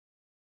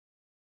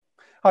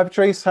Hi,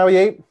 Patrice. How are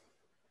you?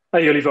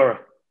 Hi,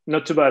 Oliver.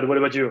 Not too bad. What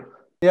about you?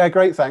 Yeah,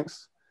 great.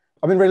 Thanks.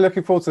 I've been really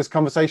looking forward to this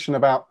conversation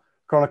about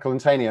Chronicle and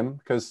Tanium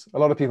because a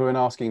lot of people have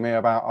been asking me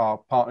about our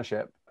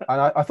partnership. And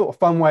I thought a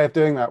fun way of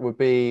doing that would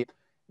be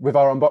with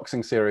our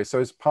unboxing series. So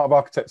as part of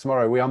Architect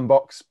Tomorrow, we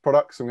unbox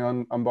products and we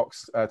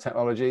unbox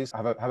technologies,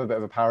 have a bit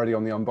of a parody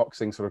on the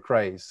unboxing sort of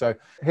craze. So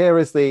here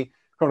is the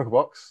Chronicle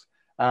box.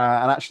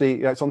 And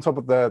actually, it's on top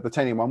of the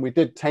Tanium one. We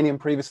did Tanium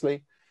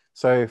previously.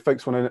 So if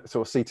folks want to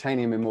sort of see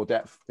Tanium in more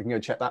depth, they can go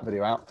check that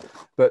video out.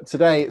 But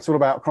today it's all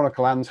about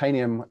Chronicle and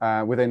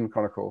Tanium within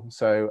Chronicle.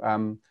 So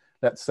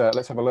let's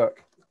have a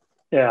look.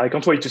 Yeah, I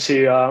can't wait to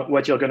see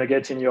what you're going to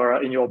get in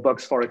your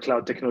box for a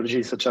cloud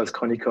technology such as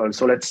Chronicle.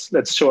 So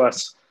let's show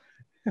us.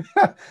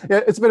 Yeah,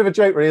 it's a bit of a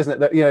joke, really,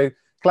 isn't it? That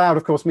cloud,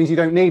 of course, means you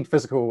don't need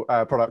physical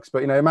products.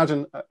 But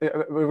imagine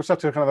we have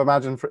to kind of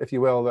imagine, if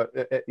you will,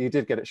 that you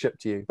did get it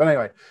shipped to you. But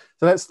anyway,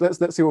 so let's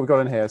see what we've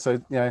got in here.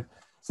 So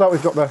start.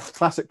 We've got the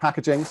classic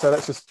packaging. So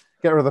let's just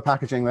get rid of the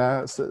packaging there.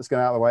 Let's get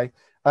out of the way.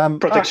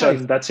 Protection,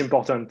 okay. that's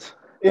important.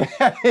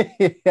 Yeah,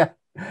 yeah,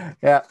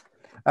 yeah.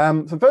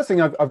 So the first thing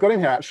I've got in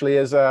here actually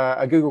is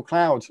a Google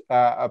Cloud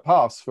a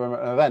pass from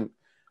an event.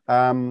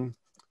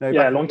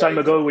 Yeah, a long time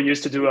ago, we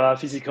used to do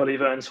physical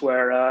events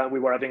where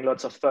we were having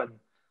lots of fun.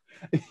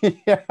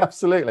 Yeah,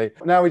 absolutely.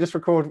 Now we just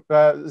record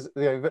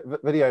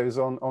videos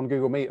on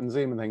Google Meet and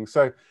Zoom and things.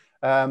 So,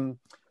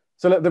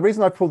 so look, the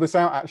reason I pulled this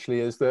out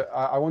actually is that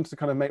I wanted to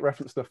kind of make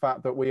reference to the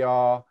fact that we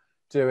are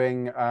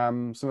doing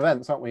some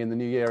events, aren't we, in the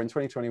new year in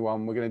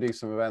 2021? We're going to do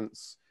some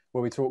events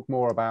where we talk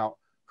more about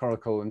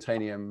Chronicle and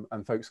Tanium,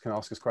 and folks can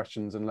ask us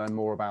questions and learn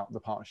more about the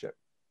partnership.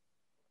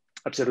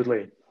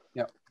 Absolutely.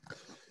 Yeah.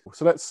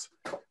 So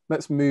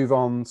let's move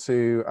on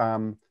to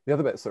the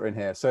other bits that are in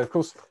here. So of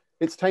course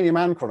it's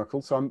Tanium and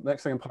Chronicle. So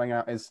next thing I'm pulling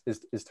out is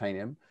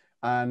Tanium,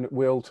 and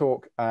we'll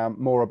talk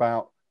more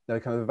about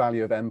kind of the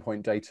value of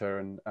endpoint data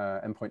and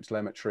endpoint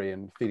telemetry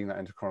and feeding that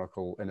into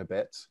Chronicle in a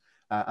bit.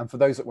 And for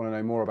those that want to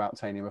know more about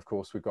Tanium, of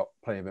course, we've got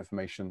plenty of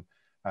information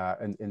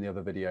in the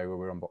other video where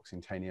we're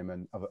unboxing Tanium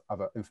and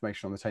other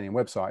information on the Tanium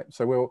website.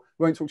 So we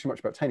won't talk too much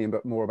about Tanium,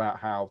 but more about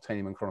how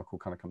Tanium and Chronicle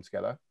kind of come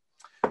together.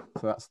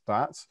 So that's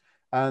that.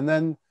 And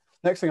then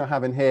next thing I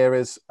have in here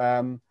is,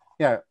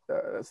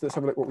 let's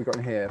have a look what we've got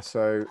in here.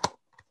 So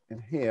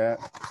in here,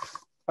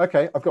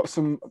 okay, I've got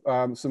some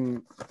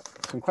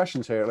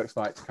questions here, it looks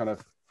like,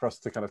 for us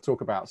to kind of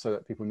talk about so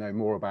that people know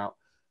more about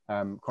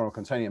Chronicle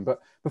and Tanium. But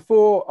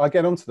before I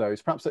get onto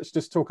those, perhaps let's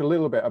just talk a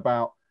little bit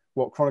about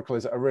what Chronicle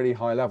is at a really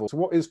high level. So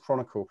what is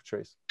Chronicle,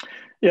 Patrice?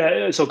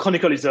 Yeah, so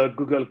Chronicle is a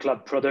Google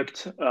Cloud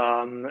product,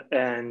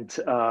 and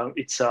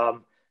it's a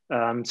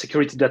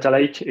security data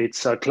lake.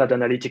 It's a cloud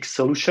analytics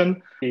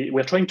solution.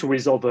 We're trying to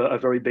resolve a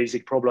very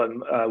basic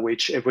problem,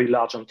 which every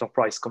large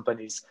enterprise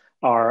companies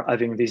are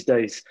having these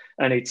days.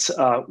 And it's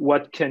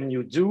what can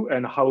you do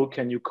and how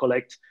can you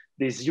collect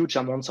these huge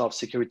amounts of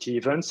security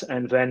events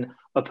and then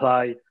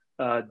apply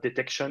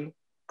detection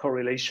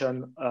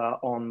correlation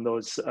on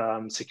those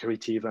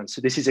security events.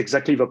 So this is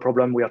exactly the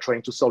problem we are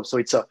trying to solve. So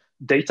it's a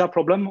data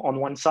problem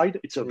on one side,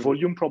 it's a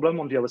volume problem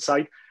on the other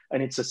side,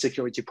 and it's a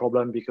security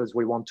problem because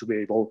we want to be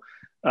able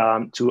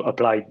to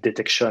apply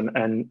detection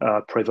and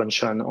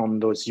prevention on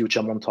those huge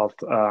amount of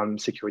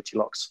security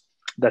logs.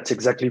 That's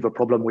exactly the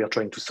problem we are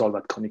trying to solve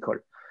at Chronicle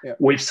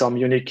with some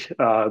unique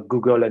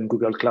Google and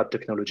Google Cloud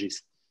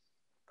technologies.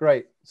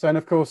 Great. So, and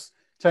of course,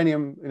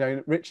 Tanium,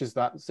 enriches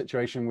that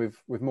situation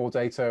with more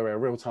data,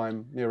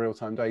 near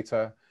real-time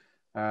data,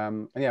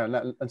 and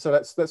so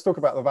let's talk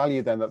about the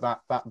value then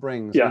that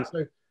brings. Yeah,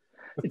 sorry,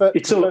 go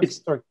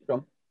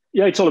on.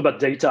 Yeah, it's all about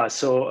data.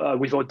 So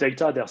without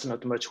data, there's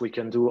not much we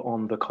can do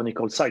on the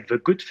Chronicle side. The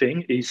good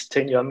thing is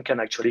Tanium can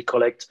actually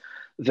collect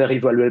very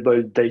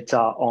valuable data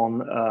on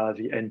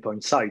the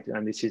endpoint side,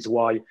 and this is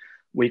why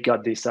we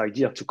got this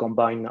idea to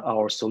combine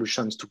our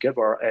solutions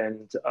together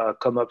and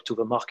come up to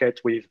the market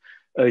with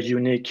a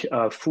unique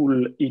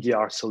full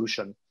EDR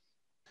solution.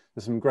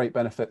 There's some great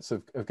benefits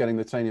of getting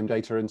the Tanium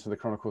data into the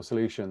Chronicle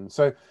solution.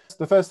 So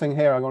the first thing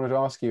here I wanted to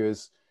ask you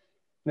is,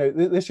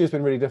 this year's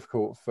been really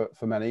difficult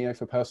for many,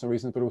 for personal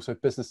reasons, but also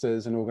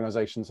businesses and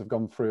organizations have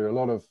gone through a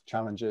lot of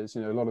challenges,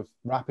 a lot of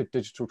rapid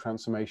digital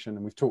transformation.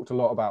 And we've talked a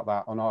lot about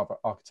that on our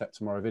Architect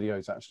Tomorrow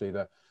videos, actually,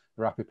 the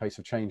rapid pace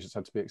of change that's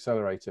had to be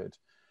accelerated.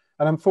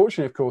 And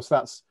unfortunately, of course,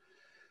 that's,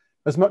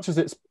 as much as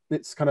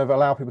it's kind of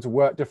allowed people to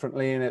work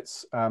differently, and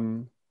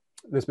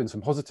there's been some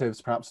positives,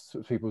 perhaps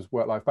people's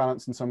work-life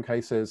balance in some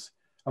cases.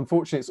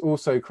 Unfortunately, it's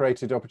also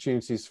created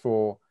opportunities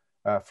for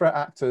threat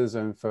actors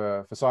and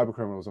for cyber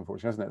criminals,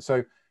 unfortunately, hasn't it?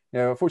 So,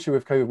 unfortunately,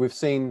 with COVID, we've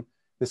seen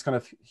this kind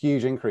of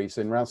huge increase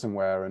in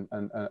ransomware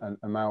and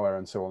malware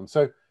and so on.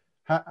 So,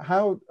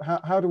 how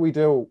do we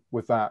deal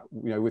with that?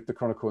 With the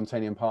Chronicle and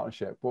Tanium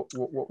partnership,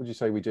 what would you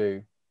say we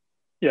do?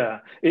 Yeah,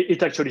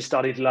 it actually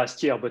started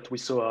last year, but we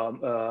saw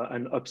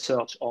an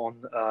upsurge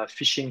on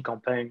phishing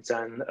campaigns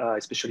and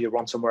especially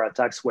ransomware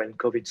attacks when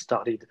COVID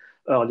started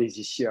early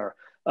this year.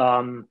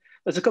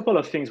 There's a couple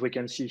of things we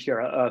can see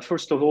here.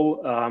 First of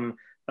all,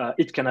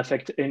 it can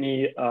affect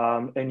any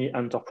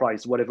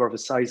enterprise, whatever the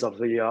size of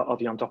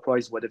the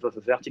enterprise, whatever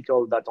the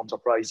vertical that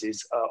enterprise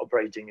is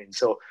operating in.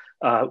 So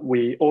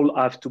we all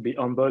have to be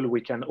humble.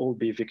 We can all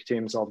be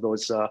victims of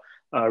those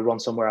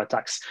ransomware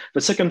attacks.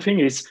 The second thing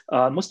is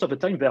most of the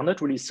time they're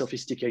not really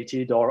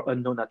sophisticated or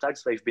unknown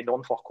attacks. They've been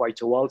known for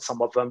quite a while.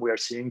 Some of them we are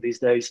seeing these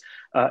days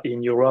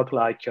in Europe,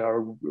 like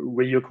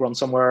Ryuk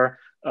ransomware,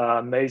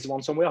 Maze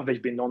ransomware.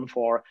 They've been known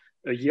for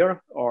a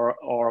year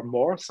or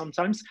more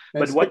sometimes.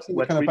 But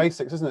what kind of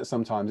basics, isn't it?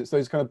 Sometimes it's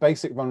those kind of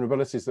basic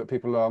vulnerabilities that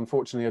people are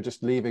unfortunately are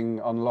just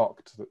leaving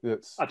unlocked.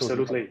 That's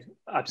absolutely.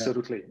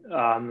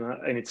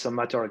 And it's a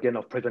matter again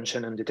of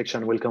prevention and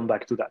detection. We'll come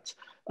back to that.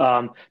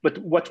 But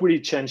what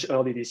really changed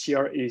early this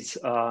year is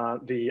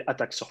the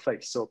attack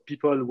surface. So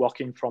people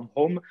working from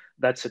home,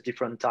 that's a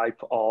different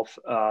type of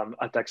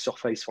attack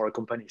surface for a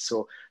company.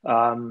 So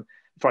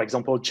for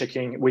example,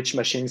 checking which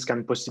machines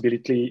can possibly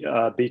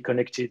be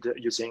connected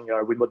using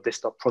a remote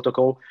desktop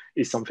protocol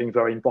is something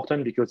very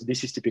important, because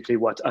this is typically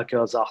what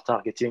hackers are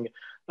targeting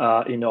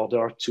in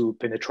order to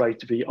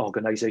penetrate the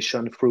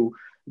organization through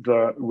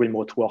the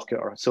remote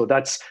worker. So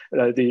that's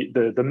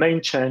the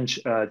main change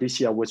this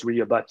year was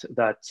really about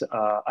that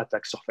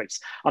attack surface.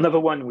 Another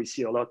one we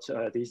see a lot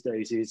these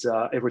days is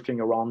everything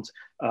around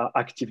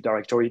Active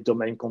Directory,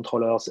 domain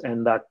controllers,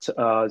 and that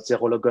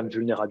zero logon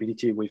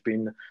vulnerability we've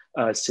been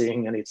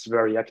seeing, and it's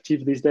very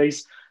active these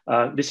days.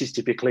 This is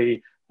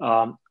typically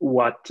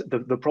what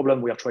the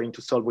problem we are trying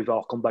to solve with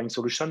our combined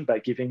solution by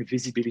giving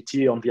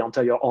visibility on the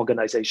entire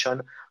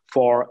organization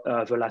for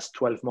the last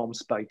 12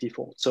 months by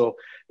default. So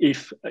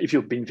if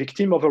you've been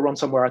victim of a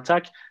ransomware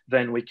attack,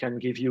 then we can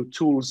give you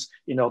tools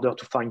in order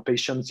to find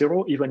patient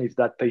zero, even if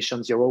that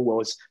patient zero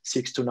was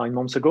 6 to 9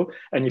 months ago.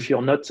 And if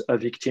you're not a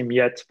victim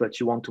yet, but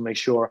you want to make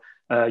sure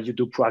you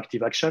do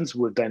proactive actions,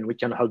 well, then we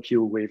can help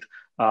you with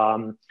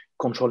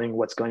controlling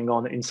what's going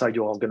on inside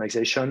your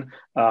organization,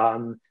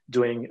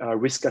 doing a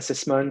risk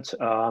assessment,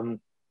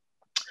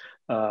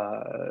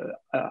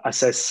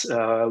 assess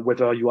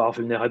whether you are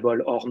vulnerable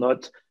or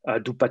not,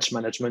 do patch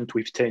management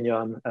with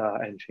Tanium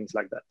and things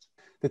like that.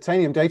 The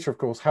Tanium data, of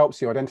course,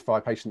 helps you identify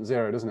patient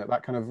zero, doesn't it?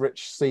 That kind of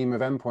rich seam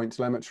of endpoint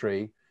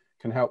telemetry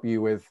can help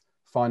you with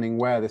finding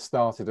where this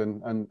started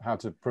and how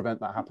to prevent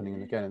that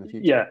happening again in the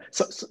future. Yeah,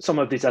 so some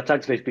of these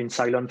attacks, they've been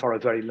silent for a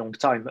very long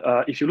time.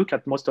 If you look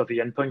at most of the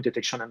endpoint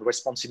detection and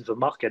response in the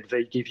market,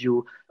 they give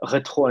you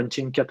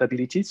retro-hunting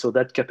capability. So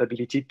that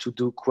capability to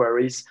do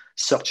queries,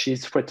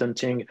 searches, threat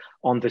hunting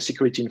on the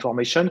security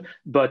information,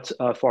 but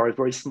for a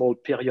very small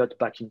period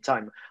back in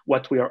time.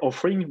 What we are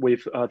offering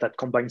with that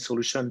combined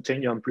solution,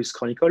 Tanium plus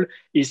Chronicle,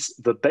 is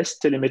the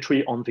best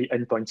telemetry on the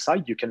endpoint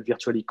side. You can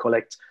virtually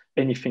collect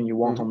anything you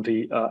want on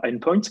the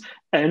endpoint,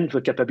 and the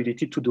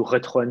capability to do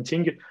retro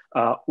hunting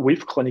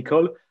with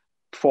Chronicle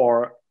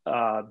for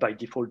by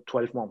default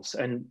 12 months.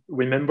 And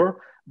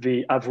remember,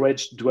 the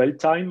average dwell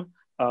time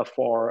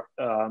for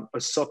a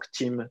SOC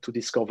team to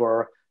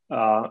discover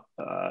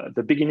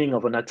the beginning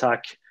of an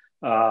attack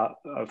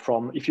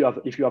from if you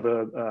have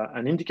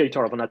an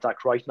indicator of an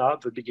attack right now,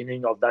 the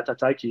beginning of that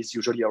attack is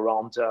usually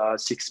around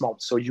 6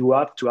 months. So you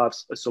have to have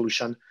a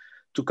solution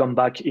to come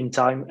back in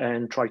time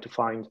and try to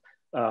find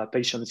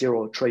patient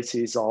zero,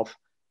 traces of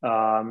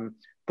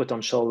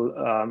potential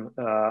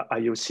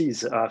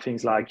IOCs,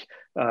 things like,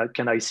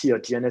 can I see a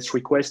DNS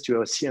request to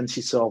a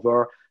CNC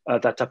server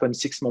that happened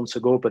 6 months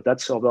ago, but that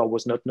server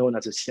was not known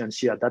as a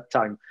CNC at that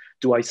time?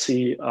 Do I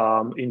see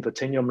in the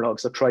Tanium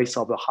logs a trace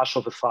of a hash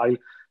of a file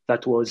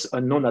that was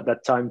unknown at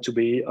that time to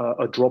be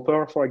a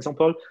dropper, for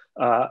example,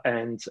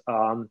 and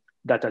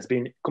that has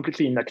been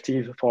completely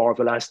inactive for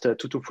the last 2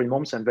 to 3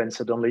 months, and then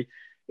suddenly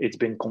it's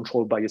been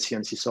controlled by a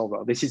CNC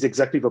server. This is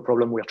exactly the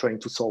problem we're trying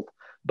to solve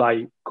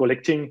by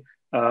collecting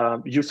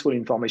useful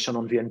information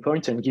on the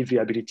endpoint and give the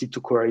ability to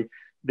query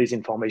this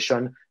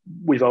information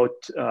without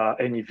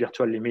any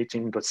virtual limit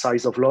in the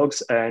size of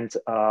logs and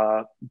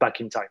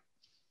back in time.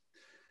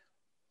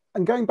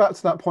 And going back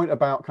to that point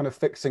about kind of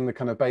fixing the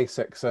kind of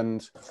basics,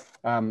 and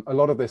a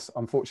lot of this,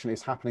 unfortunately,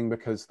 is happening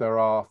because there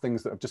are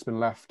things that have just been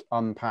left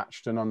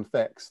unpatched and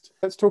unfixed.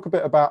 Let's talk a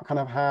bit about kind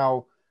of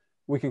how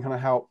we can kind of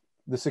help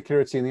the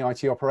security and the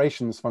IT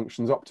operations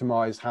functions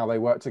optimize how they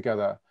work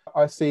together.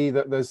 I see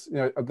that there's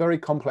a very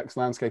complex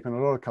landscape, and a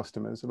lot of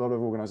customers, a lot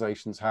of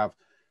organizations have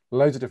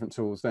loads of different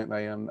tools, don't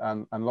they? And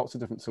lots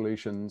of different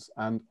solutions.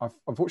 And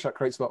unfortunately, that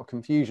creates a lot of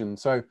confusion.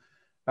 So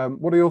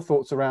what are your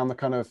thoughts around the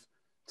kind of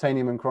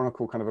Tanium and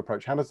Chronicle kind of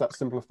approach? How does that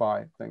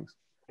simplify things?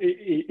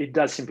 It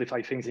does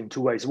simplify things in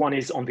 2 ways. One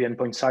is on the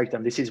endpoint side,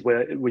 and this is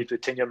where with the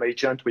Tanium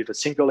agent, with a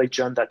single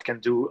agent that can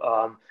do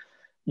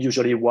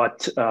usually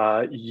what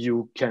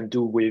you can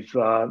do with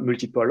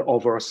multiple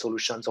other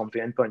solutions on the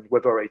endpoint,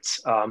 whether it's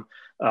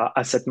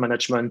asset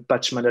management,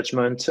 patch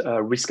management,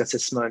 risk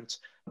assessment,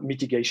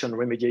 mitigation,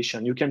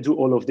 remediation. You can do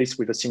all of this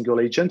with a single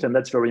agent, and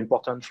that's very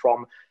important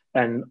from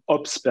an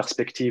ops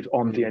perspective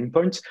on the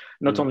endpoint,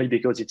 not only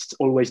because it's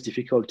always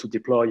difficult to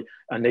deploy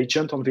an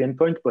agent on the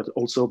endpoint, but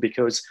also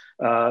because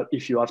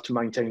if you have to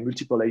maintain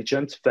multiple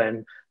agents,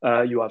 then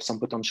you have some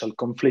potential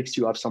conflicts,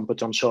 you have some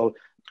potential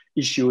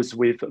issues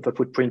with the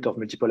footprint of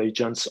multiple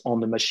agents on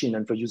the machine,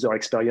 and the user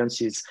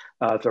experience is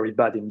very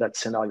bad in that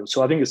scenario.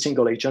 So having a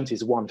single agent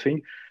is one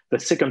thing. The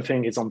second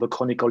thing is on the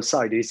Chronicle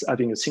side is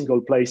having a single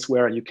place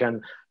where you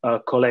can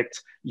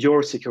collect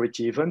your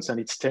security events, and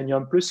it's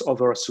Tanium plus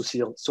other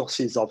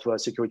sources of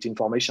security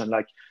information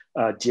like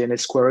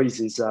DNS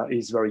queries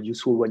is very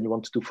useful when you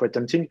want to do threat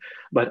hunting.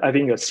 But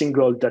having a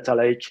single data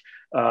lake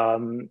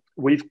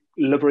with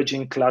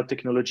leveraging cloud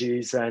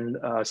technologies and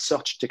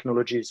search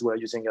technologies we're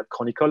using at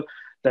Chronicle,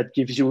 that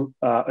gives you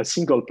a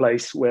single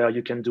place where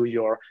you can do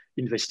your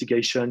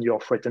investigation, your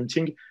threat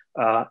hunting,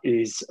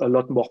 is a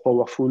lot more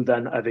powerful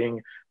than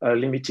having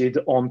limited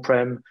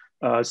on-prem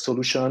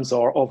solutions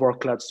or other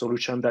cloud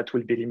solution that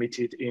will be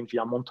limited in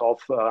the amount of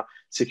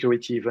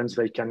security events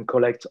they can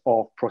collect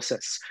or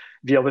process.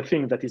 The other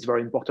thing that is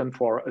very important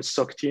for a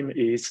SOC team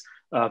is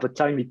the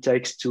time it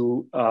takes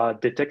to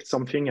detect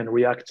something and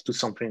react to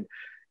something.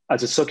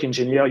 As a SOC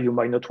engineer, you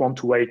might not want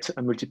to wait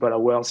multiple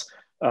hours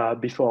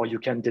before you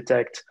can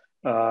detect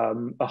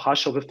a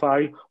hash of a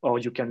file, or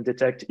you can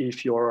detect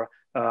if your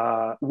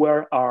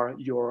where are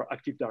your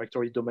Active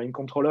Directory domain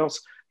controllers,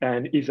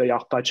 and if they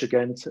are patched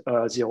against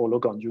zero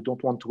logon. You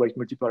don't want to wait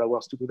multiple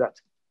hours to do that.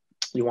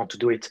 You want to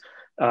do it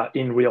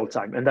in real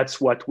time. And that's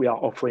what we are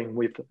offering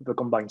with the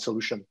combined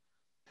solution.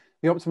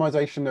 The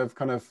optimization of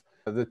kind of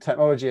the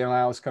technology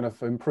allows kind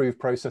of improved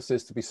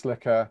processes to be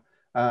slicker,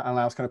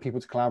 allows kind of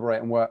people to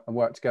collaborate and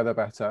work together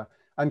better.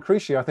 And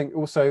crucially, I think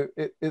also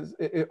it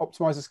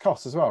optimizes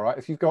costs as well, right?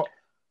 If you've got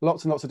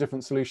lots and lots of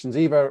different solutions,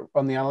 either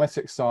on the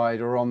analytics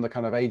side or on the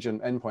kind of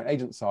endpoint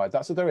agent side,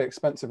 that's a very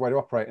expensive way to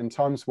operate in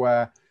times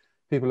where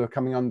people are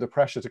coming under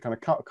pressure to kind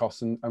of cut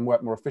costs and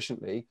work more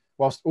efficiently,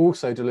 whilst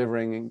also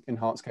delivering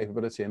enhanced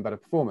capability and better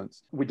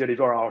performance. We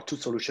deliver our two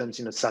solutions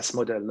in a SaaS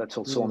model. That's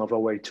also another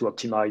way to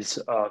optimize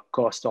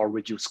cost or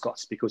reduce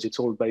costs, because it's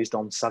all based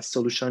on SaaS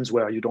solutions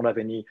where you don't have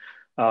any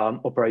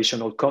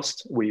operational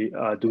cost. We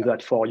do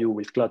that for you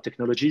with cloud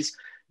technologies.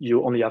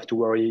 You only have to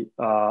worry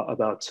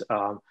about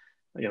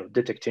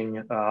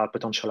detecting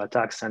potential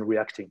attacks and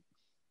reacting.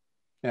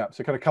 Yeah,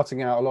 so kind of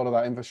cutting out a lot of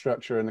that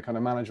infrastructure and the kind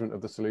of management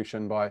of the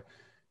solution by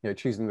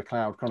choosing the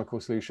Cloud Chronicle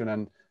solution.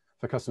 And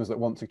for customers that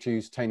want to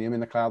choose Tanium in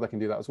the cloud, they can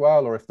do that as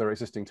well. Or if they're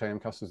existing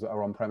Tanium customers that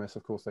are on premise,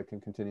 of course, they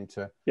can continue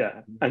to.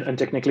 Yeah, and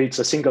technically it's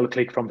a single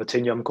click from the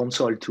Tanium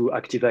console to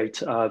activate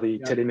the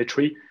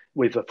telemetry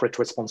with a threat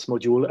response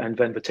module. And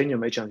then the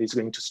Tanium agent is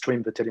going to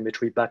stream the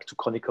telemetry back to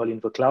Chronicle in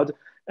the cloud.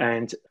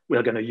 And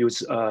we're going to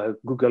use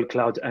Google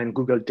Cloud and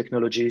Google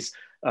technologies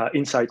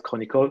inside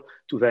Chronicle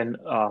to then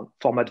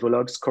format the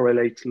logs,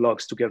 correlate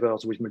logs together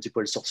with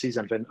multiple sources,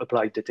 and then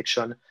apply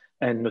detection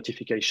and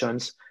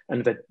notifications,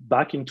 and then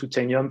back into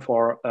Tanium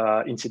for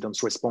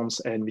incident response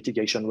and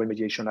mitigation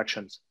remediation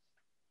actions.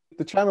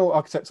 The channel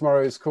Architect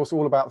Tomorrow is, of course,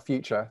 all about the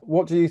future.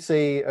 What do you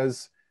see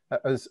as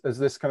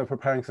this kind of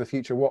preparing for the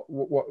future?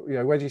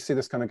 Where do you see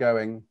this kind of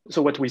going?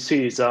 So what we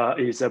see is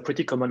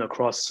pretty common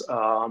across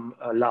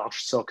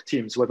large SOC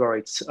teams, whether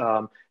it's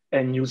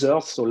end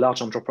users, so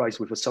large enterprise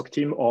with a SOC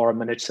team, or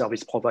managed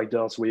service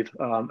providers with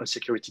a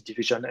security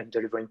division and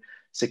delivering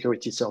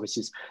security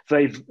services.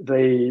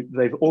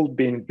 They've all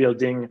been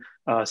building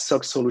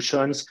SOC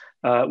solutions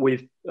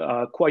with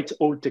quite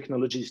old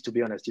technologies, to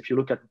be honest. If you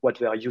look at what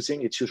they are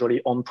using, it's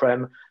usually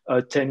on-prem,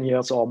 10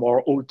 years or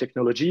more old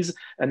technologies.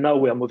 And now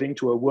we are moving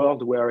to a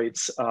world where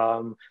it's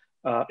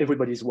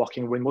everybody's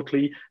working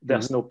remotely.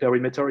 There's no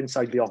perimeter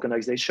inside the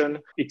organization.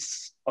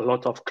 It's a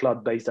lot of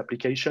cloud-based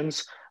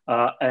applications.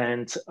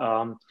 And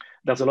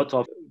there's a lot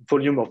of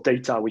volume of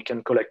data we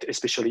can collect,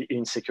 especially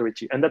in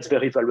security. And that's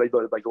very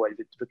valuable, by the way.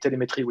 The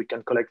telemetry we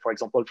can collect, for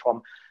example,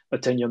 from a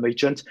Tanium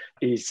agent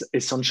is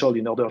essential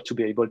in order to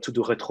be able to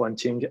do retro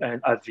hunting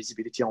and have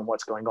visibility on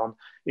what's going on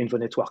in the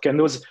network. And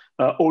those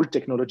old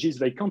technologies,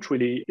 they can't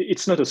really,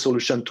 it's not a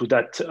solution to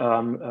that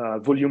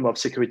volume of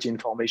security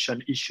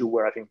information issue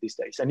we're having these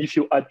days. And if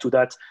you add to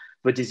that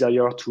the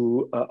desire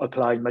to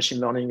apply machine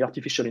learning,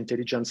 artificial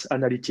intelligence,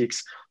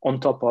 analytics on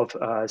top of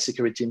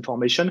security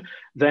information,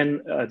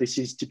 then this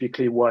is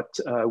typically what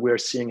we're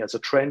seeing as a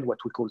trend, what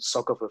we call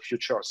SOC of the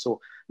future.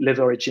 So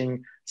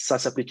leveraging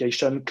SaaS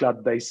application,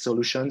 cloud-based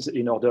solutions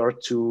in order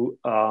to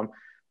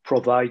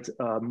provide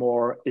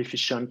more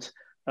efficient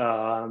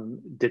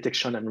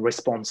detection and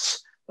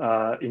response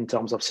in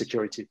terms of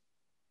security.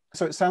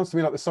 So it sounds to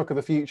me like the SOC of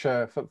the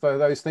future, for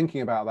those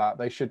thinking about that,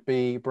 they should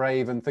be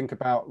brave and think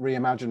about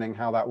reimagining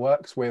how that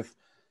works with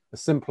a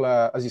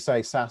simpler, as you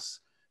say,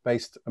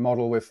 SaaS-based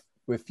model with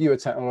fewer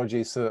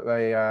technologies, so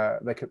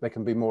that they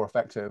can be more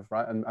effective,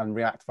 right, and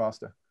react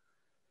faster.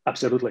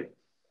 Absolutely.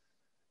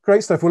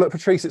 Great stuff. Well, look,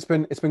 Patrice, it's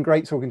been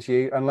great talking to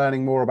you and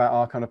learning more about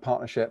our kind of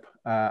partnership,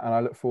 and I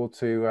look forward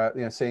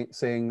to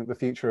seeing the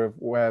future of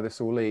where this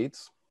all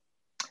leads.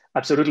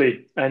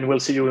 Absolutely. And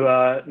we'll see you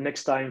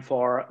next time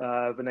for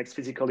the next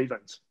physical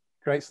event.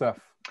 Great stuff.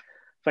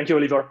 Thank you,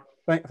 Oliver.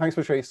 Thanks,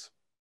 Patrice.